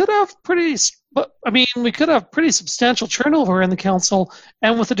mean, we could have pretty substantial turnover in the council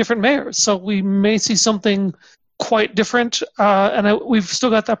and with the different mayors. So we may see something quite different. We've still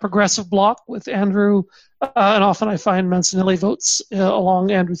got that progressive block with Andrew, and often I find Mancinelli votes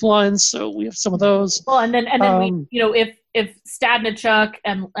along Andrew's lines. So we have some of those. Well, and then we, if Stadnichuk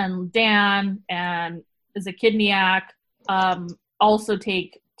and Dan and Zakidniak also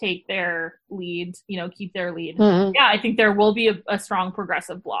take their lead, keep their lead. Mm-hmm. Yeah, I think there will be a strong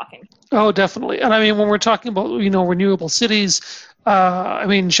progressive blocking. Oh, definitely. And I mean, when we're talking about, renewable cities,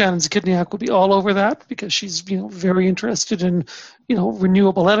 Shannon Zakidniak would be all over that because she's, very interested in,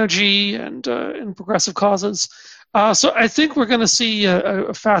 renewable energy and in progressive causes. So I think we're going to see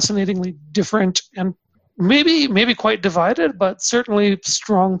a fascinatingly different and maybe quite divided, but certainly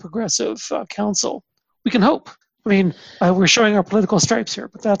strong progressive council. We can hope. I mean, we're showing our political stripes here,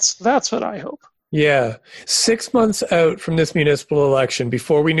 but that's what I hope. Yeah. 6 months out from this municipal election,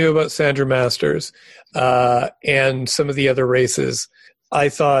 before we knew about Sandra Masters and some of the other races, I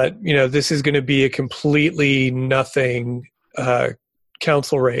thought, this is going to be a completely nothing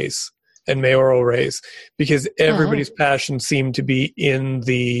council race. and mayoral race, because everybody's passion seemed to be in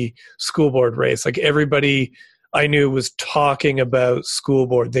the school board race. Like everybody I knew was talking about school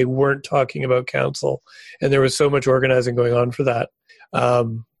board. They weren't talking about council. And there was so much organizing going on for that.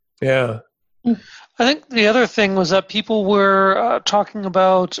 Yeah. I think the other thing was that people were talking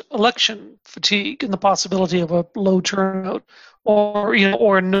about election fatigue and the possibility of a low turnout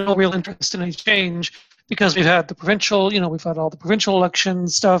or no real interest in a change, because we've had the provincial, we've had all the provincial election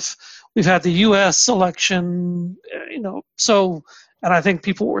stuff. We've had the U.S. election, and I think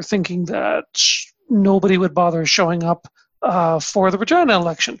people were thinking that nobody would bother showing up for the Regina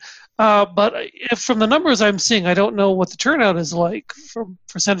election. But if from the numbers I'm seeing, I don't know what the turnout is like from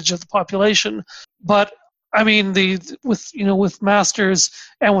percentage of the population. But I mean, with Masters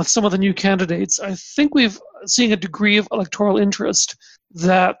and with some of the new candidates, I think we've seen a degree of electoral interest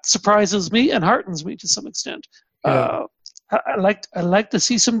that surprises me and heartens me to some extent. Yeah. I like to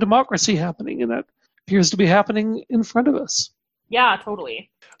see some democracy happening, and that appears to be happening in front of us. Yeah, totally.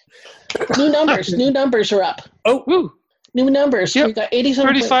 New numbers are up. Oh, woo. New numbers. Yep. We got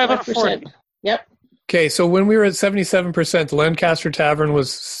 87.5%. Yep. Okay, so when we were at 77%, the Lancaster Tavern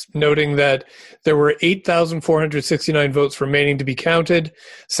was noting that there were 8,469 votes remaining to be counted.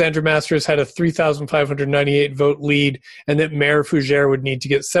 Sandra Masters had a 3,598 vote lead, and that Mayor Fougere would need to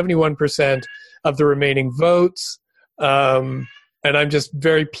get 71% of the remaining votes. And I'm just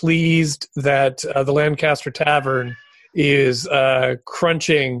very pleased that the Lancaster Tavern is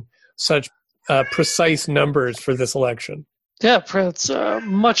crunching such precise numbers for this election. Yeah, it's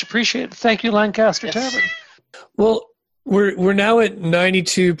much appreciated. Thank you, Lancaster Tavern. Well, we're now at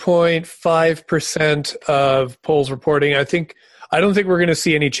 92.5% of polls reporting. I don't think we're going to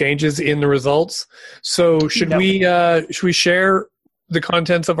see any changes in the results. So should we share the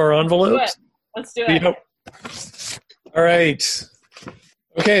contents of our envelopes? Let's do it. All right.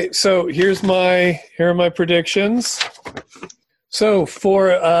 Okay, so here are my predictions. So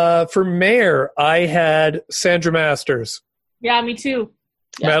for mayor, I had Sandra Masters. Yeah, me too.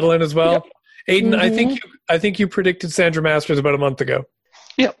 Madeline as well. Yep. Aiden, Mm-hmm. I think you predicted Sandra Masters about a month ago.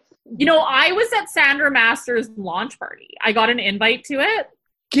 Yep. I was at Sandra Masters' launch party. I got an invite to it.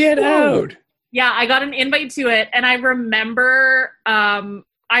 Get out. Yeah, I got an invite to it, and I remember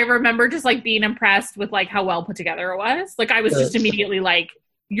just like being impressed with like how well put together it was. Like I was just immediately like,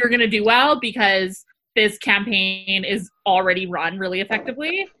 you're going to do well because this campaign is already run really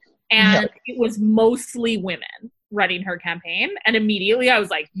effectively. And it was mostly women running her campaign. And immediately I was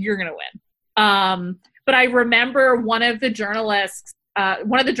like, you're going to win. But I remember one of the journalists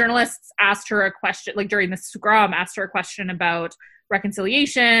asked her a question, like during the scrum, asked her a question about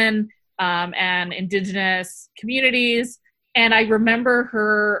reconciliation and Indigenous communities. And I remember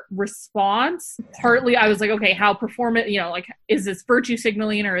her response, partly I was like, okay, how performant, is this virtue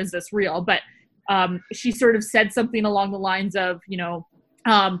signaling or is this real? But she sort of said something along the lines of,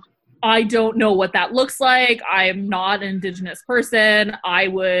 I don't know what that looks like. I am not an Indigenous person. I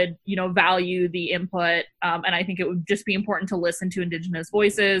would, value the input. And I think it would just be important to listen to Indigenous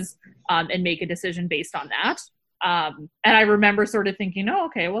voices and make a decision based on that. And I remember sort of thinking, oh,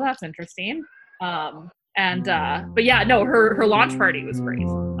 okay, well, that's interesting. But yeah, no, her launch party was great.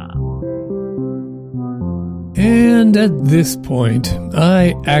 And at this point,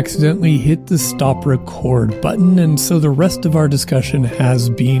 I accidentally hit the stop record button, and so the rest of our discussion has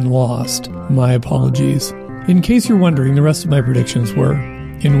been lost. My apologies. In case you're wondering, the rest of my predictions were: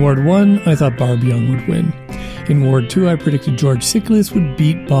 in Ward 1, I thought Barb Young would win. In Ward 2, I predicted George Siklis would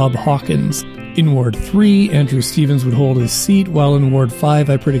beat Bob Hawkins. In Ward 3, Andrew Stevens would hold his seat, while in Ward 5,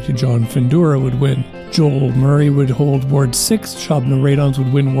 I predicted John Findura would win. Joel Murray would hold Ward 6, Shabna Radons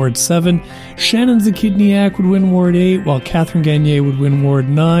would win Ward 7, Shannon Zakidniak would win Ward 8, while Catherine Gagne would win Ward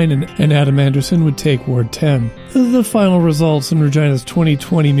 9, and Adam Anderson would take Ward 10. The final results in Regina's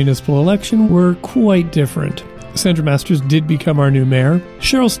 2020 municipal election were quite different. Sandra Masters did become our new mayor.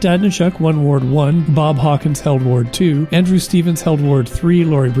 Cheryl Stadnichuk won Ward 1. Bob Hawkins held Ward 2. Andrew Stevens held Ward 3.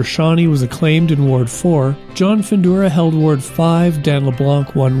 Laurie Brashani was acclaimed in Ward 4. John Findura held Ward 5. Dan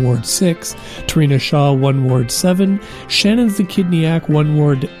LeBlanc won Ward 6. Tarina Shaw won Ward 7. Shannon Zakidniak won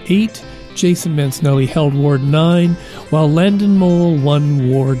Ward 8. Jason Mancinelli held Ward 9, while Landon Mole won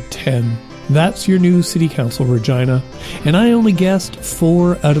Ward 10. That's your new City Council, Regina. And I only guessed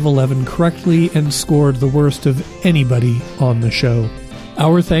 4 out of 11 correctly and scored the worst of anybody on the show.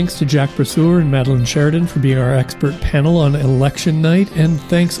 Our thanks to Jack Brasseur and Madeline Sheridan for being our expert panel on election night, and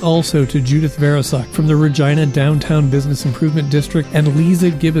thanks also to Judith Verosak from the Regina Downtown Business Improvement District and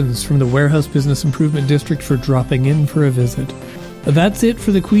Lisa Gibbons from the Warehouse Business Improvement District for dropping in for a visit. That's it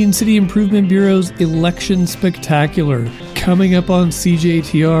for the Queen City Improvement Bureau's Election Spectacular. Coming up on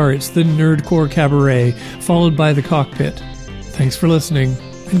CJTR, it's the Nerdcore Cabaret, followed by the Cockpit. Thanks for listening,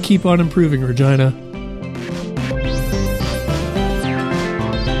 and keep on improving, Regina.